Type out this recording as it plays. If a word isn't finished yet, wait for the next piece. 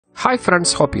Hi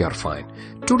friends, hope you are fine.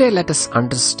 Today let us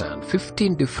understand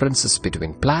 15 differences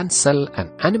between plant cell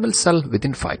and animal cell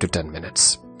within 5 to 10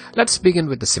 minutes. Let's begin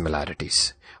with the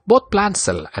similarities. Both plant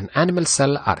cell and animal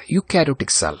cell are eukaryotic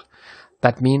cell.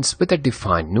 That means with a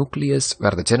defined nucleus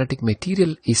where the genetic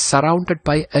material is surrounded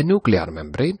by a nuclear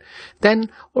membrane,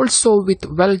 then also with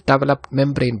well-developed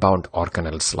membrane-bound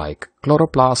organelles like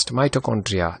chloroplast,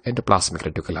 mitochondria, endoplasmic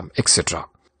reticulum, etc.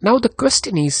 Now the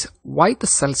question is why the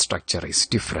cell structure is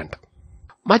different.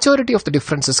 Majority of the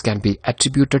differences can be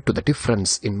attributed to the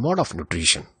difference in mode of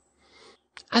nutrition.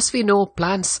 As we know,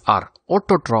 plants are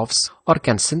autotrophs or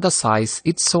can synthesize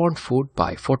its own food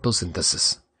by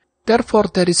photosynthesis. Therefore,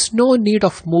 there is no need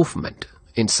of movement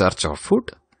in search of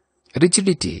food.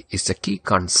 Rigidity is the key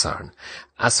concern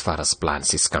as far as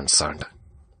plants is concerned.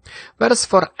 Whereas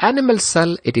for animal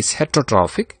cell, it is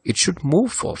heterotrophic, it should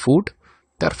move for food.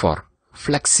 Therefore,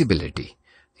 flexibility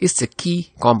is the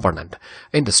key component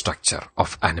in the structure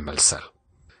of animal cell.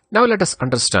 Now let us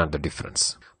understand the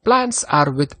difference. Plants are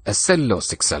with a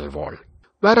cellulosic cell wall,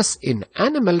 whereas in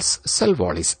animals, cell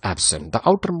wall is absent. The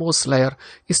outermost layer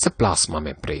is the plasma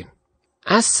membrane.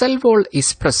 As cell wall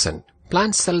is present,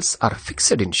 plant cells are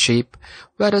fixed in shape,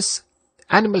 whereas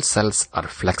animal cells are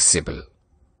flexible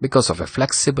because of a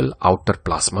flexible outer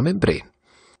plasma membrane.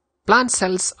 Plant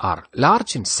cells are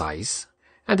large in size,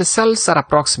 and the cells are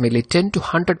approximately 10 to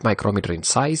 100 micrometer in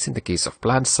size in the case of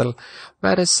plant cell,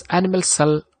 whereas animal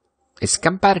cell is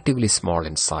comparatively small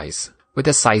in size with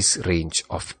a size range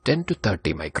of 10 to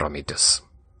 30 micrometers.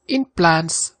 In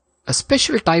plants, a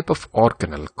special type of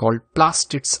organelle called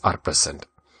plastids are present.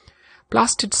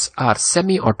 Plastids are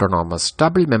semi-autonomous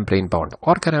double membrane bound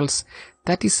organelles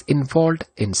that is involved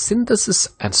in synthesis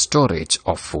and storage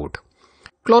of food.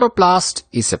 Chloroplast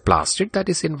is a plastid that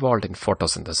is involved in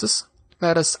photosynthesis,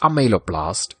 whereas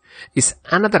amyloplast is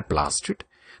another plastid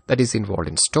that is involved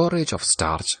in storage of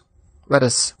starch,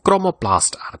 whereas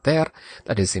chromoplast are there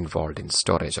that is involved in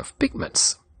storage of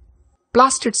pigments.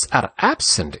 Plastids are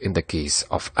absent in the case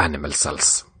of animal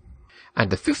cells.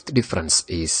 And the fifth difference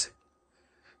is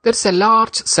there is a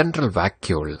large central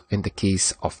vacuole in the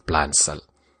case of plant cell.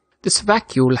 This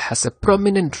vacuole has a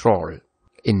prominent role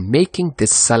in making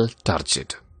this cell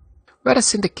turgid.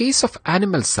 Whereas in the case of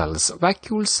animal cells,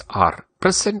 vacuoles are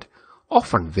present,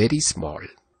 often very small.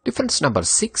 Difference number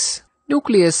 6.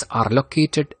 Nucleus are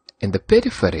located in the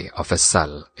periphery of a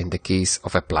cell in the case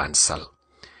of a plant cell.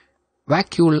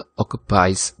 Vacuole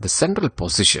occupies the central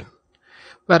position,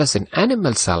 whereas in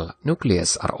animal cell,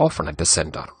 nucleus are often at the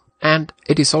center. And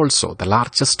it is also the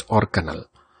largest organelle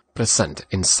present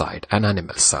inside an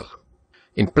animal cell.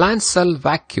 In plant cell,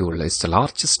 vacuole is the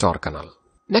largest organelle.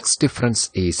 Next difference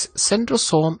is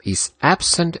centrosome is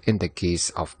absent in the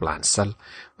case of plant cell,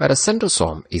 whereas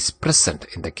centrosome is present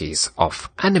in the case of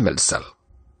animal cell.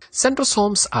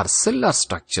 Centrosomes are cellular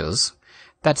structures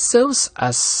that serves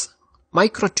as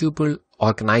microtubule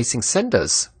organizing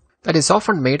centers that is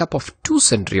often made up of two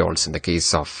centrioles in the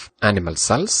case of animal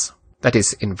cells that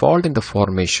is involved in the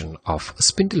formation of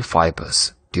spindle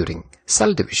fibers during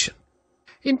cell division.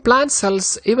 In plant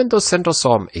cells, even though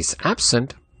centrosome is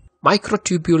absent,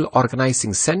 microtubule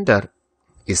organizing center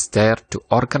is there to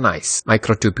organize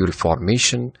microtubule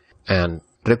formation and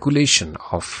regulation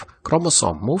of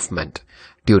chromosome movement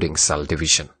during cell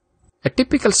division. A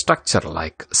typical structure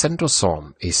like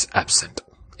centrosome is absent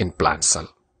in plant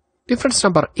cell. Difference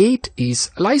number 8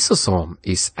 is lysosome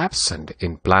is absent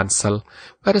in plant cell,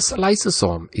 whereas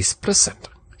lysosome is present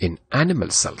in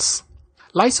animal cells.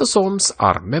 Lysosomes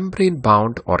are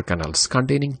membrane-bound organelles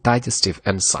containing digestive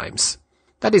enzymes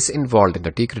that is involved in the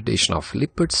degradation of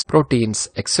lipids, proteins,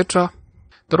 etc.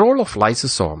 The role of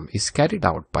lysosome is carried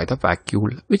out by the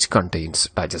vacuole which contains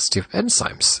digestive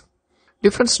enzymes.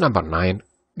 Difference number 9.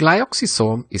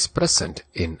 Glyoxysome is present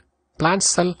in plant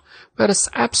cell whereas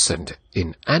absent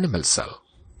in animal cell.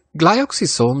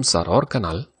 Glyoxysomes are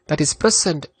organelle that is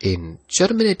present in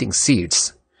germinating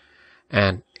seeds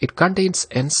and it contains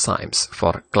enzymes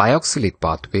for glyoxylate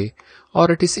pathway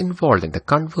or it is involved in the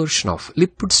conversion of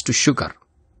lipids to sugar,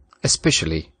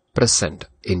 especially present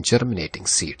in germinating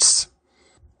seeds.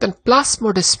 Then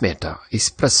Plasmodesmata is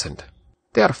present.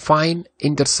 They are fine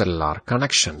intercellular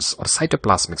connections or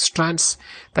cytoplasmic strands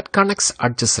that connects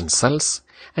adjacent cells,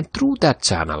 and through that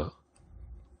channel,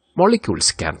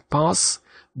 molecules can pass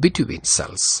between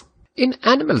cells. In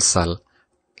animal cell,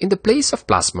 in the place of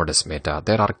Plasmodesmata,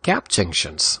 there are cap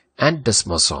junctions and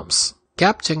desmosomes.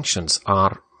 Cap junctions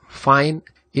are fine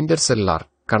intercellular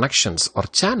connections or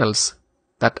channels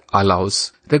that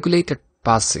allows regulated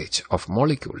passage of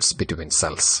molecules between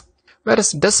cells,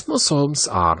 whereas desmosomes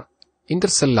are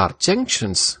intercellular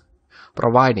junctions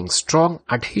providing strong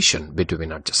adhesion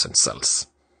between adjacent cells.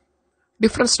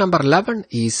 Difference number 11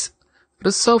 is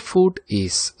reserve food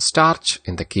is starch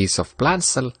in the case of plant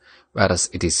cell, whereas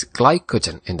it is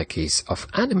glycogen in the case of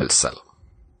animal cell.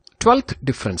 12th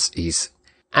difference is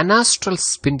anastral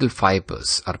spindle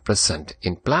fibers are present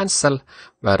in plant cell,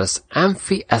 whereas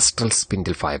amphiastral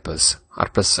spindle fibers are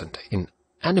present in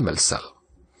animal cell.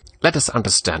 Let us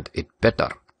understand it better.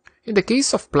 In the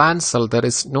case of plant cell, there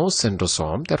is no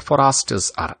centrosome, therefore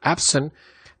asters are absent.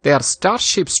 They are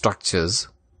star-shaped structures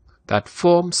that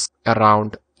forms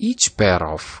around each pair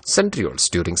of centrioles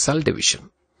during cell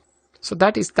division. So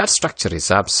that structure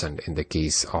is absent in the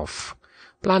case of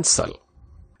plant cell.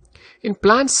 In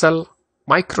plant cell,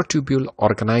 microtubule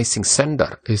organizing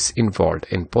center is involved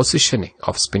in positioning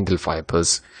of spindle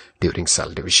fibers during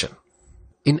cell division.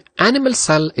 In animal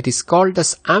cell, it is called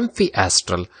as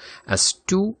amphiastral as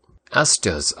two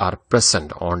asters are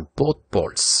present on both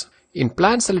poles. In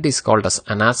plant cell, it is called as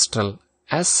anastral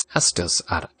as asters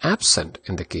are absent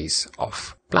in the case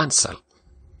of plant cell.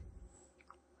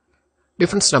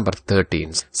 Difference number 13.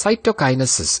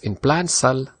 Cytokinesis in plant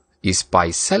cell is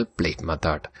by cell plate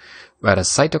method, whereas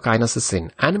cytokinesis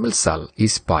in animal cell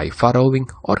is by furrowing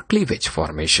or cleavage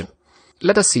formation.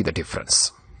 Let us see the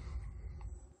difference.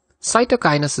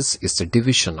 Cytokinesis is the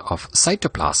division of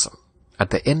cytoplasm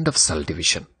at the end of cell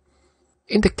division.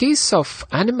 In the case of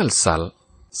animal cell,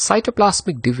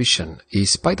 cytoplasmic division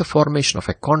is by the formation of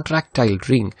a contractile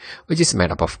ring which is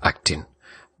made up of actin.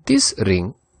 This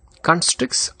ring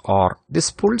constricts or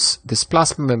this pulls this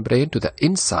plasma membrane to the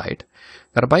inside,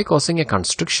 thereby causing a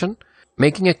constriction,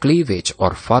 making a cleavage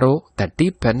or furrow that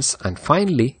deepens and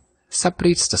finally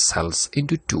separates the cells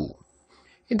into two.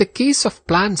 In the case of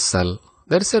plant cell,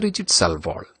 there is a rigid cell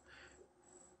wall.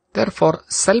 Therefore,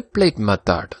 cell plate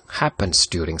method happens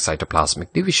during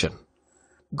cytoplasmic division.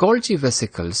 Golgi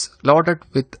vesicles loaded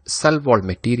with cell wall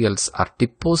materials are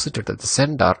deposited at the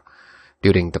center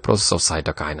during the process of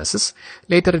cytokinesis.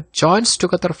 Later it joins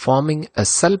together forming a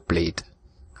cell plate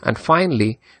and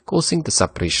finally causing the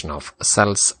separation of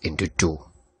cells into two.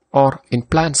 Or in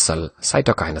plant cell,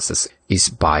 cytokinesis is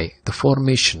by the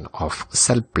formation of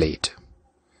cell plate.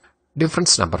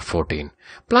 Difference number 14.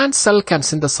 Plant cell can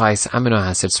synthesize amino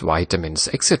acids, vitamins,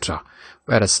 etc.,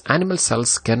 whereas animal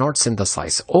cells cannot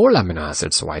synthesize all amino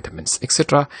acids, vitamins,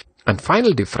 etc. And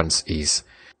final difference is,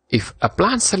 if a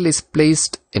plant cell is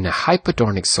placed in a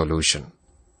hypotonic solution,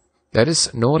 there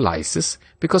is no lysis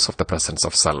because of the presence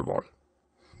of cell wall.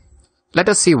 Let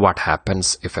us see what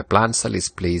happens if a plant cell is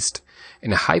placed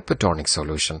in a hypotonic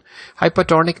solution.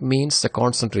 Hypotonic means the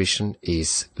concentration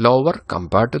is lower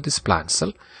compared to this plant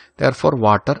cell. Therefore,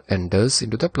 water enters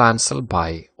into the plant cell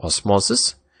by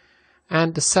osmosis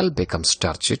and the cell becomes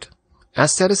turgid.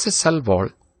 As there is a cell wall,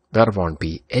 there won't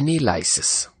be any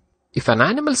lysis. If an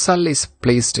animal cell is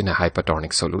placed in a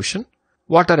hypotonic solution,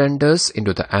 water enters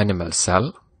into the animal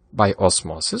cell by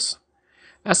osmosis.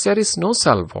 As there is no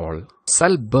cell wall,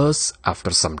 cell bursts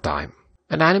after some time.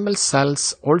 And animal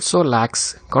cells also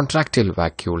lacks contractile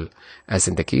vacuole, as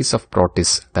in the case of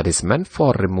protist that is meant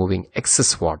for removing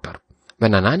excess water.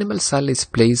 When an animal cell is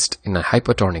placed in a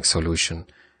hypotonic solution,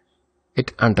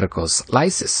 it undergoes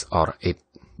lysis or it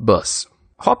bursts.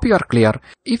 Hope you are clear.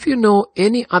 If you know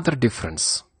any other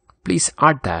difference, please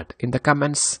add that in the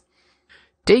comments.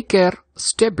 Take care,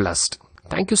 stay blessed.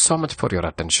 Thank you so much for your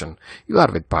attention. You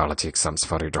are with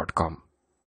biologyexamsforyou.com.